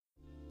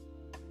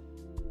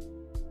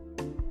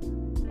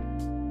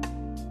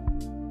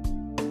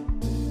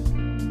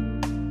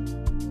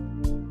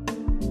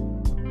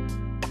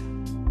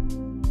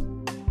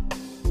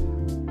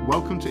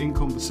welcome to In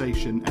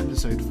Conversation,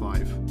 episode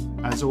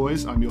 5. As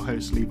always, I'm your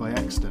host, Levi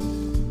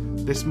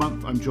Exton. This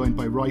month, I'm joined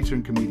by writer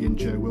and comedian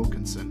Joe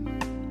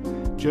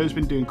Wilkinson. Joe's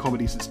been doing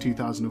comedy since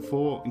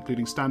 2004,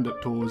 including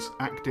stand-up tours,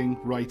 acting,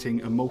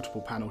 writing, and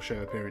multiple panel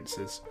show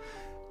appearances.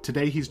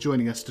 Today, he's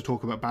joining us to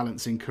talk about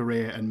balancing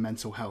career and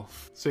mental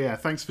health. So yeah,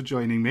 thanks for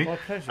joining me. My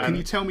pleasure. Can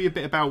you tell me a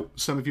bit about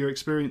some of your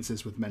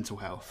experiences with mental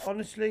health?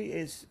 Honestly,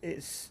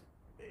 it's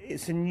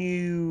a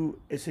new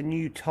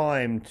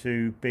time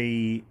to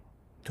be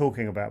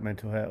talking about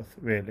mental health,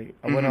 really.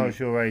 And when I was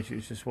your age, it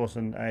just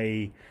wasn't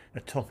a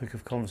topic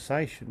of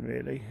conversation,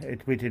 really.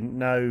 We didn't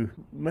know.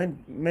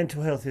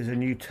 Mental health is a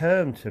new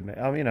term to me.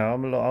 I'm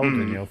a lot older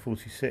than you. I'm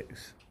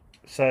 46.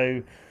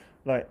 So,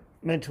 like,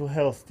 mental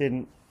health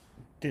didn't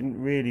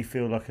really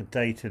feel like a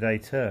day-to-day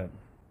term.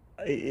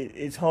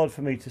 It's hard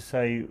for me to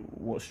say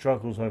what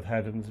struggles I've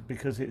had, and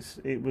because it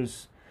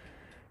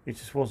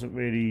just wasn't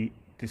really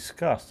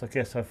discussed. I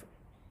guess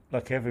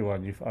like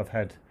everyone, I've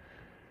had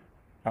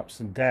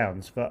ups and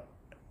downs, but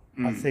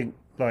I think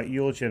like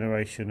your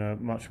generation are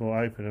much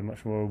more open and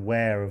much more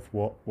aware of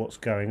what's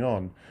going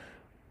on.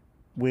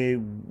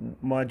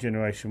 My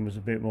generation was a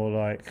bit more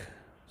like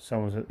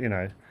someone's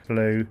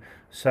blue.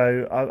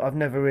 So I've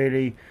never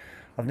really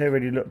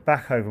looked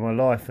back over my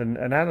life and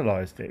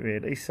analysed it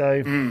really.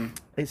 So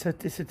it's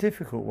a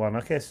difficult one.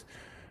 I guess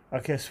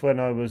when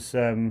I was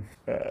I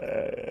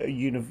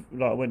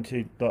went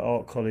to like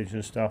art college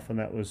and stuff, and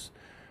that was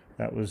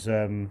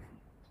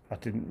I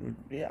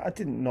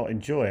didn't not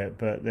enjoy it,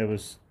 but there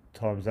was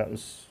times that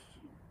was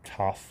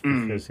tough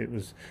because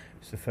it's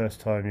the first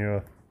time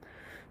you're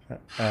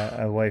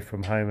away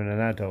from home and an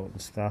adult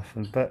and stuff.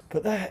 But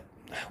that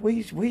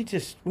we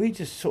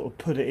just sort of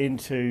put it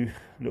into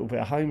a little bit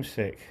of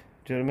homesick.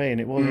 Do you know what I mean?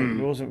 It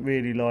wasn't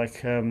really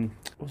like it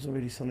wasn't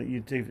really something you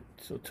do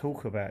sort of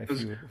talk about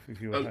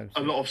if you were homesick.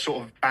 A lot of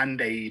sort of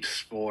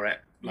band-aids for it,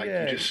 like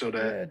you just sort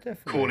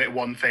of call it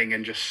one thing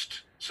and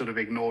just sort of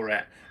ignore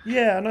it.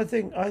 Yeah, and I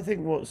think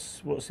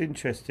what's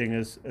interesting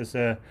as I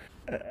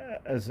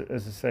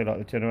say, like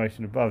the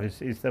generation above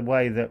is the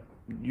way that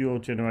your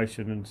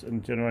generation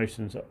and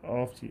generations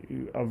after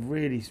you are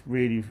really,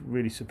 really,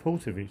 really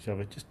supportive of each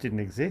other. It just didn't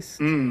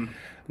exist.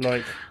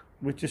 Like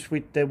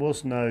there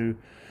was no.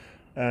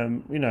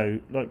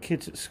 Like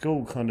kids at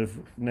school kind of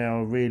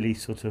now really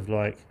sort of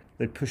like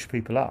they push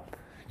people up.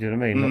 Do you know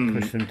what I mean?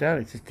 Not push them down.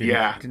 It just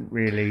didn't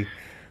really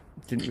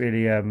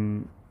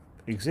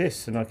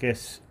exist. And I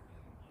guess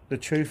the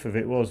truth of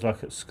it was,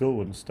 like at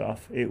school and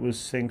stuff, it was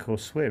sink or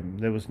swim.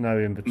 There was no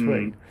in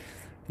between.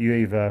 You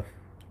either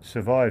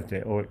survived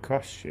it or it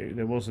crushed you.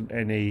 There wasn't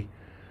any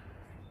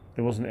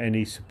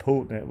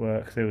support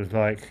network. There was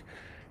like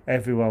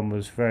everyone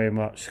was very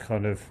much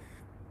kind of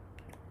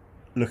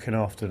looking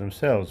after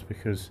themselves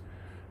because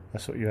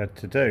that's what you had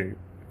to do,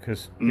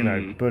 because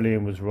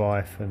bullying was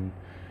rife, and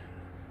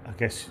I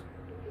guess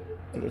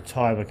at the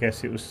time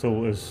it was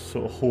thought as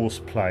sort of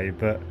horseplay,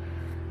 but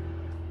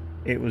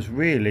it was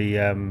really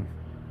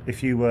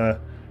if you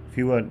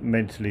weren't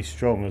mentally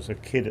strong as a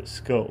kid at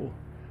school,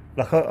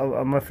 like I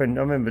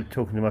remember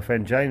talking to my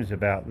friend James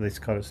about this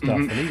kind of stuff,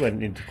 and he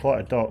went into quite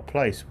a dark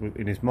place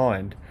in his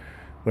mind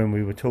when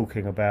we were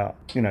talking about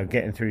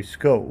getting through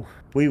school.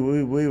 We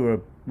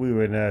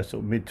were in our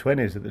sort of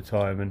mid-20s at the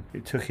time, and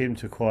it took him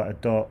to quite a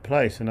dark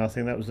place, and I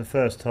think that was the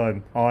first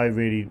time I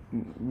really,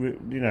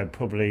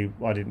 probably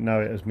I didn't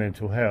know it as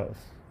mental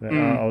health.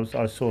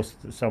 I saw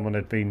that someone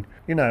had been,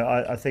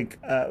 I think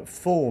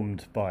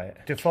formed by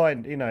it.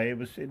 Defined, it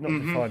was not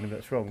defined, if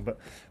that's wrong,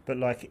 but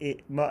like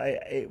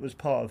it was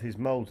part of his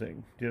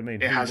moulding. Do you know what I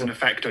mean? It has an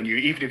effect on you,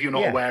 even if you're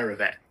not aware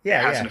of it. It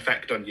has an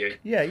effect on you.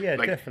 Yeah,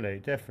 like,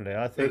 definitely.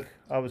 I think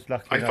I was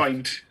lucky. I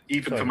find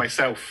for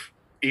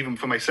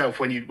myself,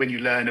 when you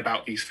learn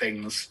about these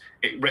things,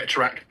 it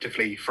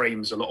retroactively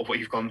frames a lot of what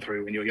you've gone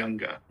through when you're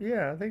younger.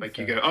 Yeah, I think like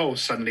so. You go, oh,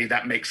 suddenly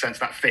that makes sense.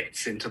 That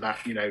fits into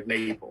that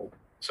label.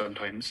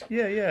 Sometimes.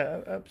 Yeah,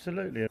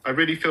 absolutely. I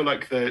really feel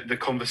like the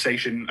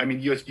conversation, I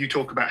mean, you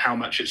talk about how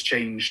much it's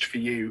changed for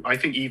you. I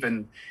think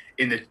even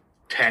in the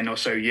 10 or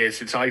so years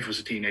since I was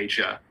a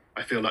teenager,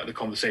 I feel like the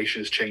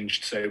conversation has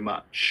changed so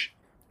much.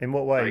 In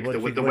what way?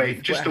 Like the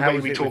way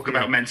we talk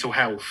about mental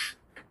health,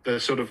 the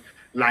sort of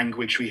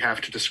language we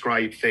have to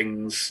describe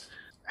things,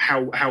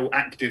 how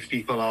active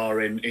people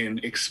are in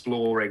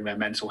exploring their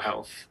mental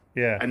health.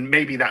 Yeah. And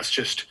maybe that's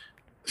just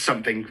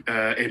something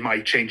in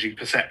my changing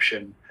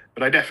perception.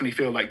 But I definitely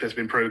feel like there's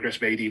been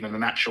progress made even in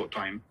that short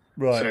time.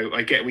 Right. So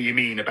I get what you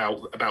mean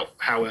about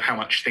how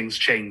much things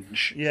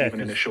change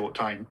even in a short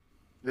time.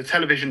 The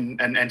television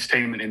and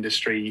entertainment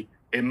industry,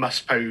 it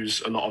must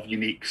pose a lot of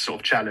unique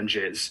sort of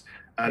challenges.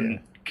 Can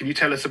you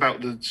tell us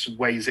about the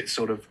ways it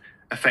sort of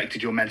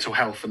affected your mental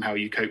health and how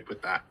you cope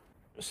with that?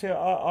 See,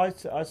 I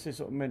see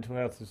sort of mental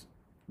health as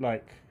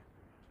like,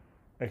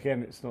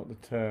 again, it's not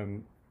the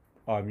term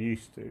I'm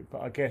used to,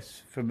 but I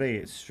guess for me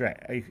it's stress.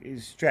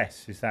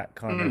 Stress is that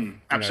kind of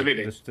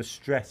absolutely the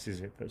stress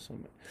is it, but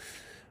something.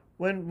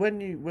 When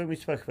we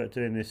spoke about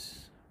doing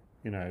this,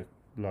 like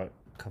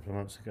a couple of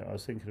months ago, I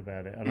was thinking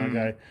about it, and I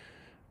go,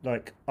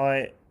 like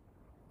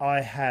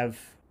I have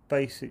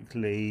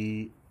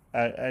basically,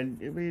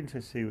 and it'd be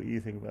interesting to see what you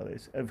think about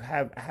this.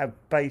 Have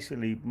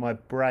basically my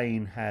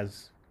brain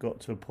has got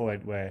to a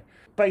point where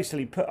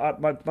basically put up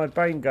my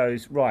brain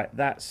goes right.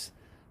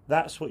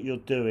 That's what you're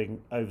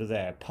doing over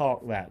there.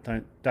 Park that.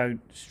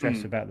 Don't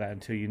stress about that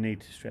until you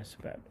need to stress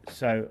about it.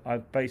 So I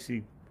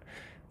basically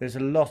there's a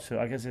lot of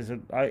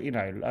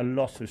a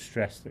lot of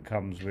stress that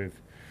comes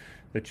with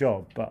the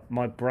job, but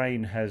my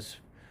brain has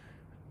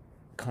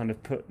kind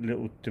of put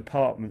little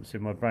departments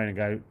in my brain and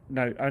go,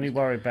 no, only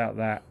worry about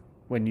that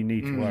when you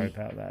need to worry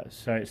about that.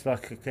 So it's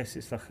like, I guess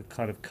it's like a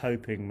kind of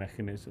coping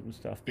mechanism and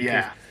stuff.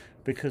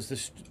 Because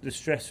the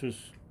stress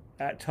was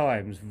at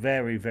times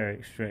very, very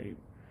extreme.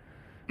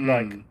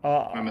 Like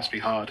that must be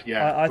hard.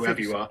 Yeah,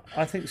 whoever you are.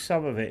 I think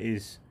some of it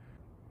is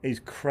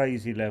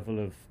crazy level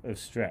of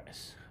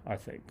stress. I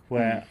think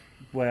where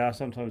I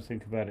sometimes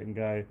think about it and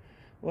go,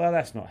 well,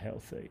 that's not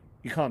healthy.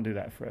 You can't do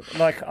that forever.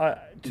 Like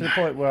to the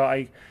point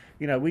where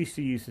we used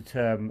to use the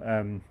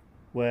term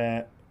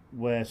where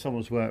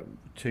someone's worked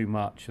too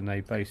much and they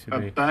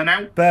basically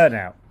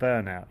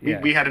burnout.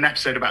 Yeah, we had an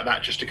episode about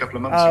that just a couple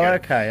of months ago. Oh,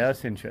 okay,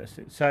 that's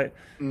interesting. So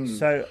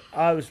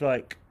I was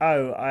like,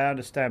 oh, I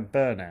understand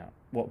burnout.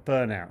 What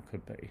burnout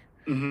could be,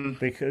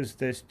 because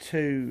there's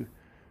too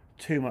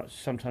much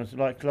sometimes.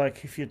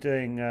 Like if you're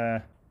doing,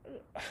 I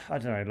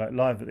don't know, like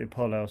Live at the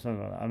Apollo or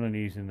something like that. I'm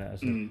only using that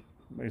as an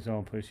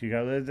example. So you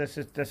go,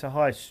 that's a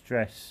high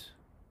stress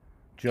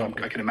job.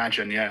 I can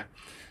imagine, yeah.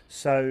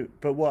 So,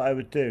 but what I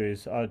would do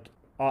is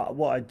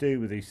what I do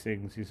with these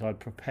things is I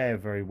prepare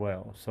very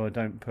well, so I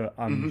don't put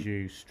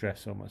undue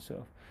stress on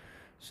myself.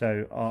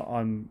 So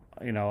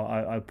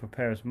I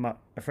prepare as much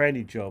for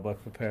any job. I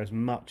prepare as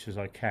much as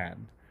I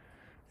can.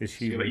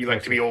 You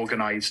like to be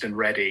organised and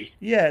ready.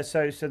 Yeah,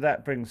 so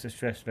that brings the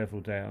stress level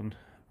down.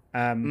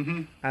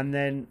 And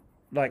then,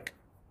 like,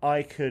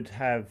 I could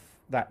have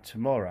that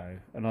tomorrow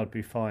and I'd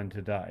be fine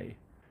today.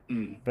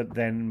 But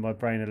then my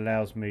brain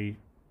allows me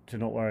to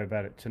not worry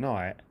about it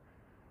tonight.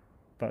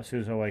 But as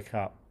soon as I wake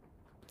up,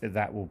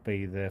 that will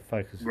be the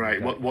focus.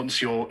 Right, once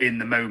you're in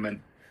the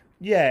moment.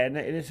 Yeah, and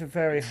it's a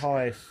very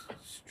high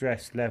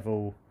stress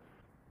level.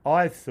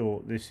 I've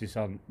thought this is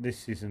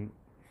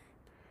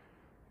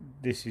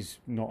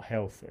not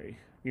healthy,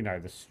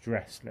 the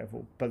stress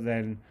level. But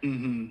then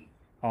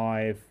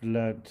I've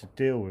learnt to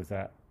deal with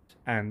that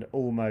and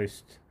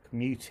almost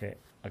mute it,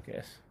 I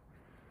guess.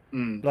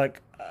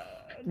 Like,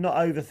 not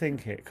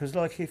overthink it. Because,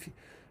 like, if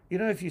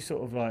you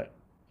sort of like,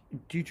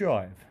 do you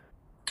drive?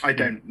 I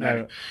don't know.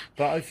 No,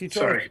 but if you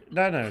drive, Sorry.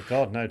 no,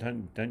 God, no,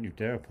 don't you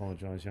dare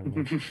apologise,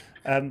 young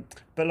man.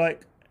 But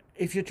like,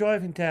 if you're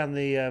driving down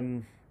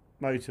the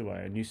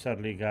motorway and you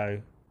suddenly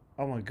go,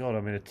 oh my God,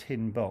 I'm in a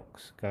tin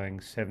box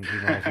going 70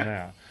 miles an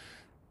hour.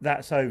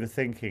 That's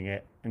overthinking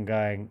it and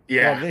going,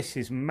 oh, this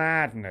is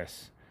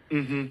madness.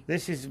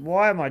 This is,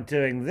 why am I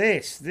doing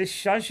this?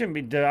 I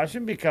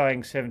shouldn't be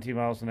going 70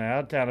 miles an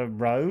hour down a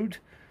road.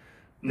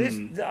 This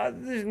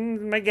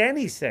doesn't make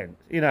any sense,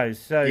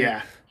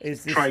 So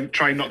is this...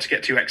 try not to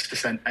get too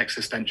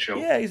existential.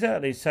 Yeah,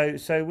 exactly.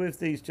 So with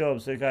these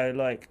jobs, they go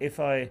like, if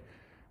I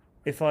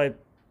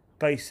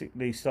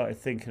basically started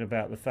thinking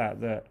about the fact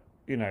that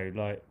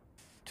like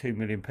 2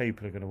 million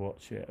people are going to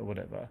watch it or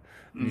whatever,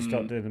 and you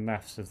start doing the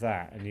maths of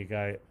that, and you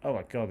go, oh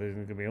my God, there's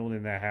going to be all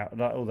in their house,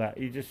 like all that.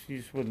 You just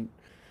wouldn't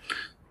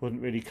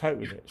really cope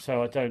with it.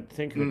 So I don't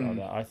think of it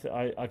like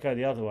that. I go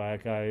the other way. I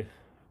go,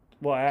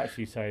 what I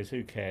actually say is,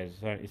 who cares?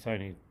 It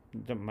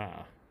doesn't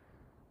matter,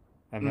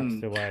 and that's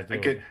the way I do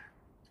it.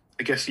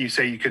 I guess you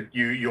say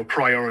you're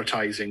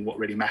prioritising what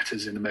really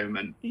matters in the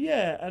moment.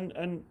 Yeah,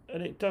 and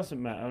it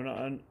doesn't matter,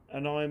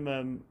 and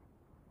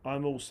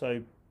I'm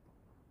also,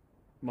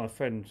 my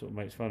friend sort of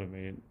makes fun of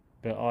me,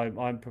 but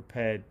I'm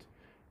prepared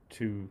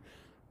to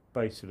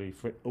basically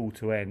for it all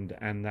to end,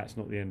 and that's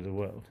not the end of the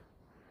world.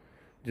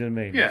 Do you know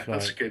what I mean? Yeah,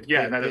 that's good.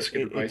 Yeah, that's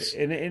good advice.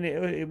 And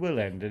it will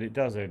end, and it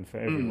does end for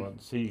everyone.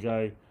 So you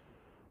go,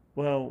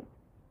 well,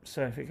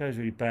 so if it goes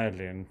really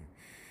badly and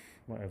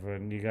whatever,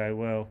 and you go,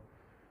 well,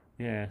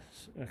 yeah,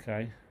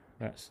 okay,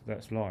 that's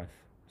life.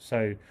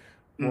 So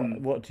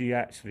what do you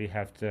actually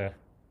have to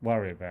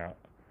worry about?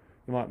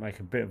 You might make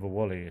a bit of a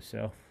wally of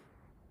yourself,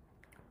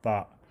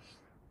 but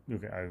you'll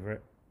get over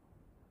it.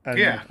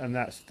 And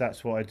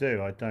that's what I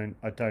do.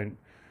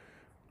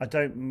 I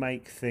don't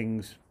make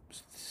things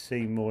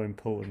seem more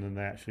important than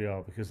they actually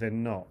are, because they're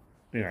not.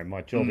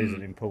 My job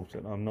isn't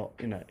important. I'm not.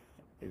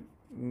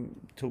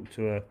 Talk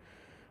to a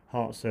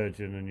heart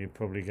surgeon and you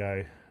probably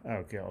go,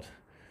 oh God,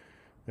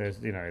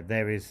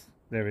 there is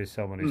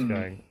someone who's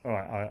going, all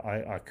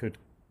right, I could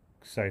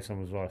save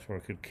someone's life or I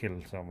could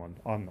kill someone.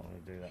 I'm not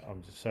going to do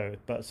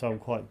that. So I'm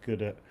quite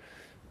good at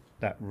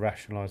that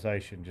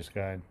rationalisation, just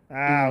going,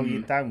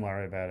 you don't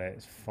worry about it,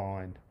 it's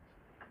fine.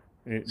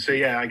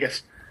 I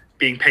guess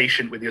being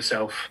patient with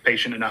yourself,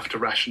 patient enough to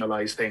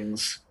rationalise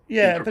things.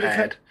 Yeah,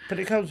 but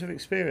it comes with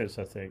experience,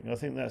 I think. I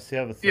think that's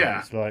the other thing. Yeah.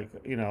 It's like,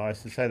 I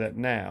used to say that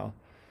now,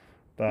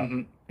 but,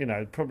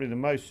 probably the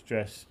most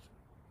stressed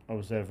I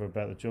was ever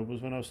about the job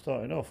was when I was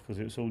starting off, because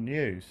it was all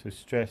new. So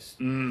stress,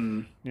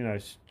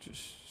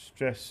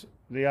 stress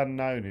the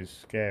unknown is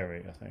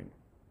scary, I think.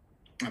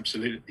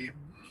 Absolutely.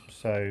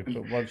 So,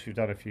 but once you've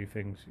done a few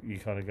things, you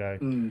kind of go,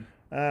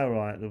 "All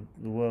right,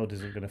 the world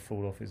isn't going to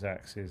fall off its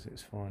axis.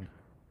 It's fine."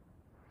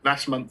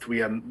 Last month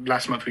we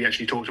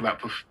actually talked about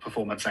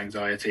performance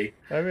anxiety.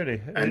 Oh, really?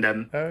 And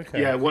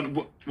okay. yeah, one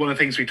of the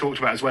things we talked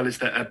about as well is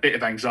that a bit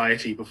of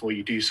anxiety before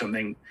you do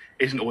something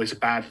isn't always a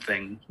bad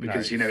thing,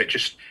 because No. it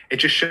just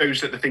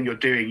shows that the thing you're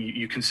doing,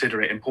 you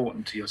consider it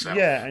important to yourself.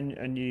 Yeah,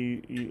 and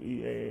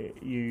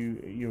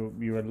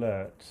you're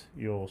alert.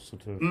 You're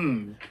sort of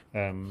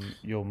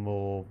you're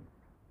more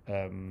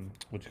what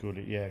do you call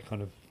it? Yeah,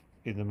 kind of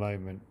in the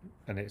moment,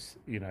 and it's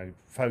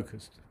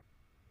focused.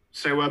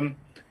 So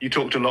you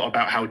talked a lot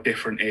about how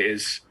different it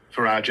is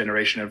for our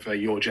generation and for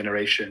your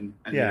generation,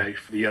 and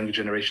for the younger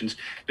generations.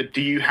 But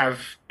do you have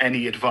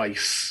any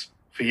advice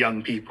for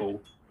young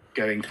people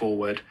going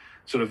forward,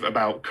 sort of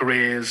about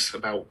careers,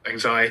 about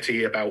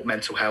anxiety, about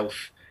mental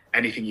health,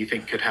 anything you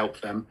think could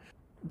help them?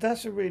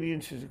 That's a really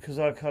interesting, because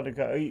I kind of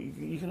go,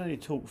 you can only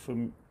talk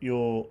from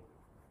your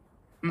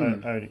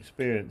own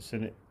experience,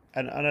 and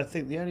I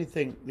think the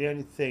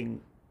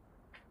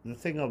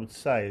thing I would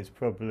say is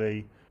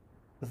probably.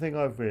 The thing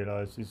I've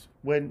realised is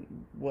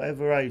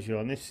whatever age you're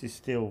on, this is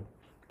still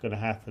going to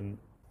happen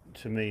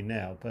to me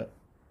now, but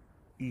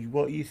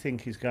what you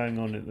think is going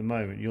on at the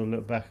moment, you'll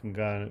look back and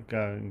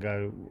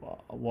go,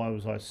 why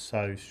was I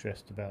so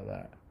stressed about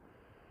that?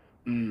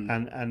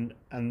 And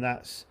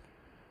that's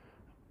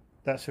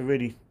a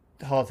really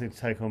hard thing to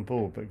take on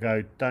board, but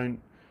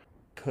don't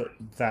put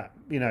that,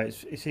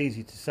 it's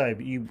easy to say,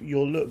 but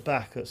you'll look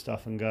back at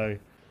stuff and go,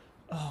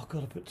 oh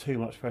God, I put too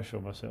much pressure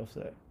on myself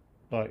there.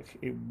 Like,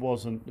 it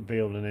wasn't the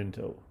be-all and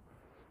end-all.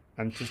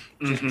 And just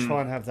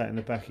try and have that in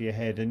the back of your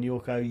head, and you'll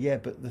go, yeah,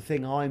 but the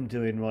thing I'm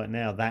doing right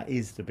now, that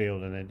is the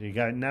be-all and end-all. You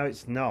go, no,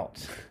 it's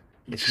not.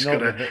 It's just got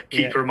to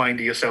keep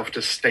reminding yourself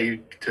to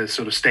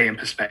sort of stay in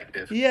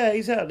perspective. Yeah,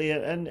 exactly.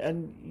 And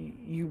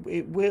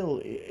it will.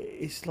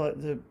 It's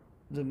like the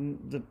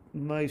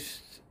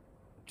most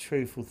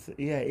truthful thing.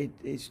 Yeah,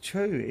 it's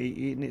true.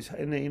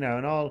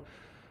 And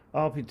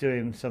I'll be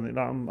doing something,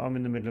 like I'm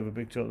in the middle of a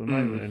big job at the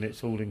moment, and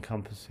it's all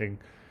encompassing.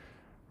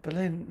 But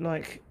then,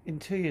 like, in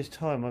 2 years'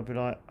 time, I'd be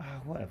like,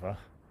 oh, whatever,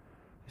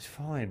 it's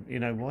fine.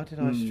 Why did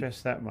I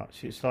stress that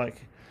much? It's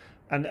like,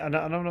 and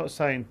I'm not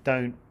saying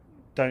don't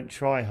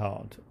try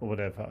hard or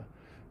whatever,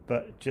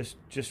 but just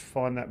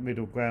find that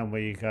middle ground where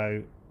you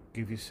go,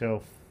 give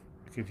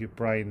your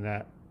brain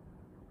that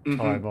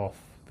time off,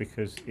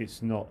 because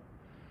it's not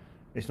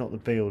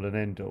the be all and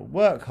end all.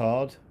 Work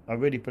hard. I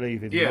really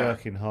believe in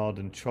working hard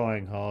and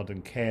trying hard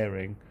and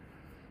caring,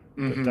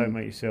 but don't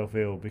make yourself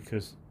ill,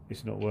 because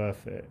it's not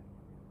worth it.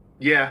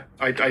 Yeah,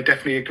 I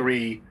definitely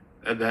agree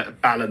that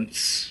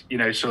balance,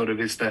 sort of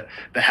is the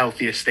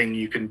healthiest thing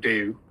you can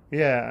do.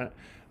 Yeah,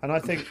 and I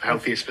think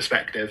healthiest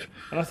perspective.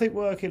 And I think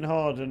working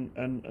hard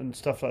and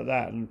stuff like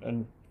that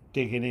and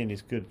digging in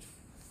is good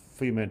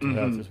for your mental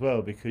health as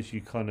well, because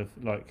you kind of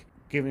like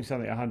giving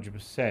something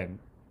 100%,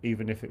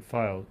 even if it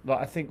fails. Like,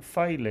 I think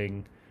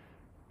failing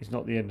is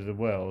not the end of the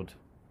world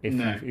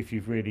if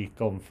you've really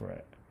gone for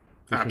it.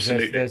 Because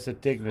absolutely, there's a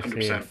dignity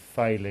 100%. in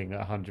failing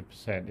at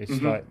 100%. It's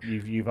like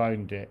you've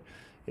owned it.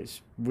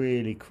 It's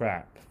really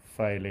crap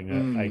failing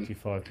at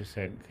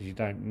 85%, because you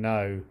don't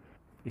know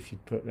if you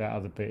put that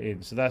other bit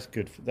in. So that's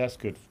good.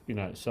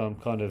 So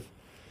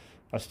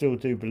I still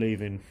do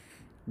believe in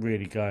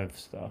really going for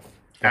stuff.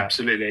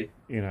 Absolutely.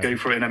 Go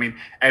for it. And I mean,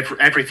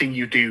 everything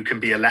you do can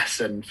be a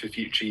lesson for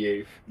future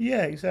you.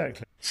 Yeah,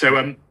 exactly.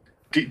 So,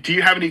 do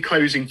you have any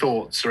closing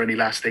thoughts or any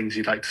last things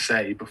you'd like to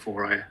say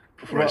before I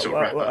sort of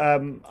wrap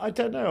up? I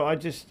don't know. I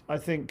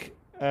think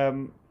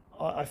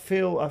I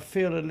feel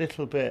a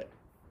little bit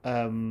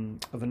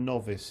of a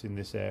novice in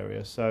this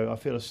area. So I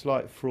feel a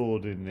slight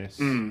fraud in this,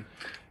 and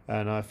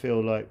I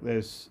feel like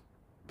there's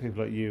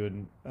people like you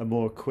and are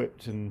more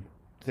equipped and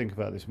think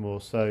about this more.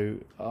 So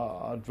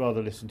I'd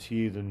rather listen to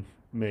you than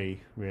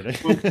me, really.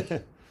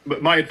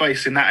 But my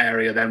advice in that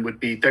area then would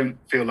be, don't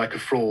feel like a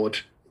fraud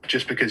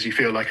just because you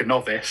feel like a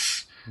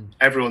novice.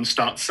 Everyone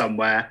starts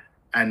somewhere,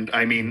 and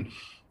I mean,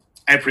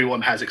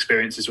 everyone has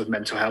experiences with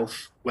mental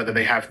health, whether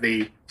they have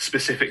the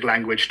specific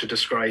language to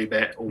describe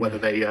it or whether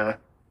they are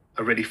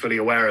really fully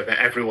aware of it.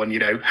 Everyone,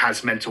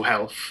 has mental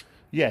health.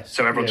 Yes.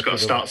 So everyone's got to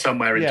start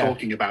somewhere in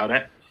talking about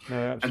it.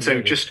 No, and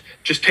so just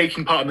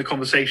taking part in the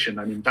conversation.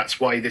 I mean, that's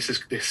why this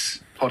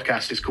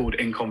podcast is called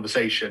In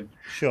Conversation.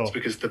 Sure. It's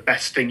because the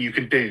best thing you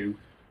can do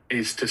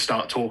is to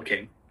start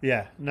talking.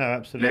 Yeah. No,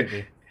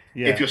 absolutely.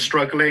 Yeah. If you're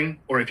struggling,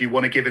 or if you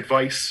want to give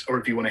advice, or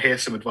if you want to hear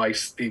some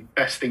advice, the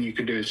best thing you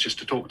can do is just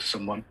to talk to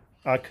someone.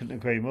 I couldn't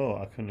agree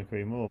more.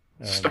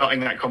 Starting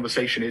that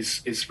conversation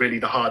is really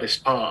the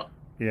hardest part.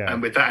 Yeah.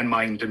 And with that in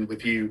mind, and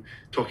with you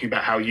talking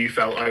about how you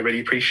felt, I really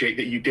appreciate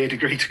that you did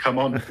agree to come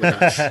on with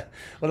us.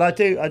 Well, I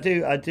do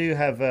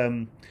have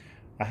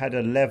I had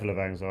a level of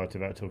anxiety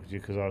about talking to you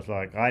because I was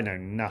like, I know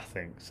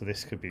nothing, so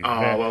this could be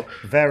well,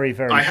 very,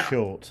 very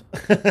short.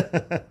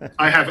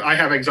 I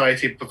have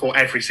anxiety before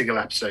every single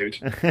episode.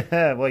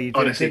 Well, you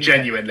honestly,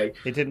 genuinely,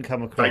 it didn't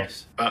come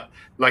across. But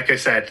like I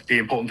said, the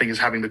important thing is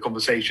having the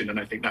conversation, and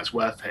I think that's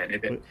worth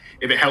it. And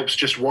if it helps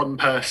just one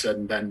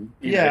person, then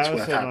it's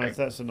worth having.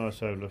 That's a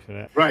nice way of looking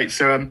at it. Right.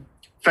 So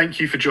thank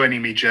you for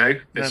joining me, Joe,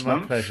 this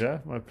month.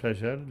 My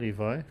pleasure,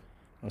 Levi.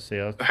 I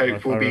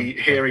hope we'll be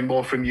hearing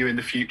more from you in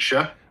the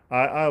future.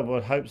 I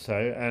would hope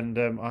so, and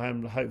I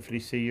hopefully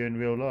see you in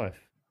real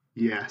life.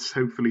 Yes,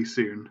 hopefully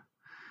soon.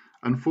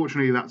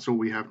 Unfortunately, that's all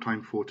we have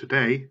time for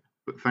today,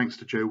 but thanks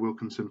to Joe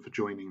Wilkinson for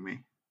joining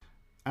me.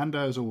 And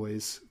as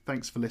always,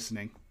 thanks for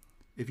listening.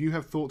 If you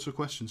have thoughts or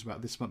questions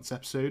about this month's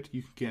episode,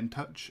 you can get in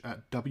touch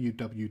at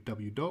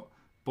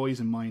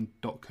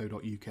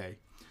www.boysinmind.co.uk.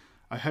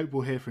 I hope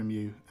we'll hear from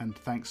you, and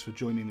thanks for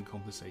joining the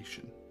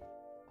conversation.